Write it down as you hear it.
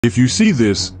If you see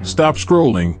this, stop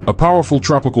scrolling. A powerful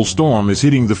tropical storm is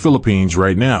hitting the Philippines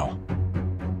right now.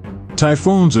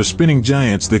 Typhoons are spinning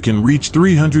giants that can reach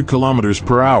 300 kilometers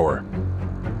per hour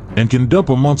and can dump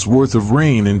a month's worth of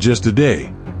rain in just a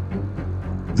day.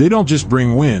 They don't just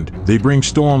bring wind, they bring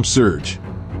storm surge.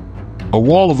 A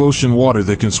wall of ocean water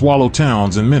that can swallow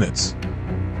towns in minutes.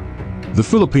 The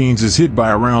Philippines is hit by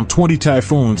around 20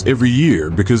 typhoons every year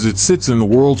because it sits in the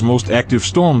world's most active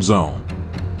storm zone.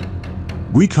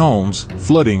 Weak homes,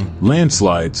 flooding,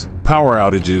 landslides, power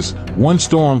outages, one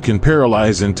storm can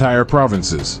paralyze entire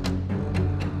provinces.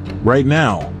 Right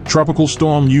now, Tropical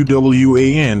Storm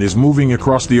Uwan is moving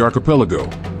across the archipelago.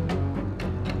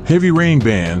 Heavy rain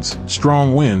bands,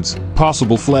 strong winds,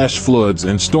 possible flash floods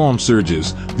and storm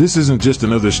surges. This isn't just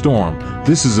another storm,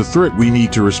 this is a threat we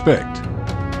need to respect.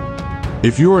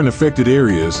 If you're in affected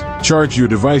areas, charge your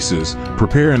devices,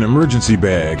 prepare an emergency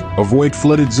bag, avoid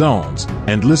flooded zones,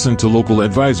 and listen to local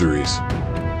advisories.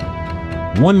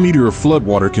 1 meter of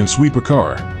floodwater can sweep a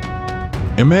car.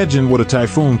 Imagine what a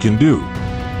typhoon can do.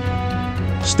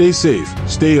 Stay safe,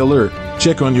 stay alert,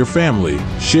 check on your family,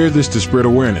 share this to spread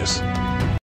awareness.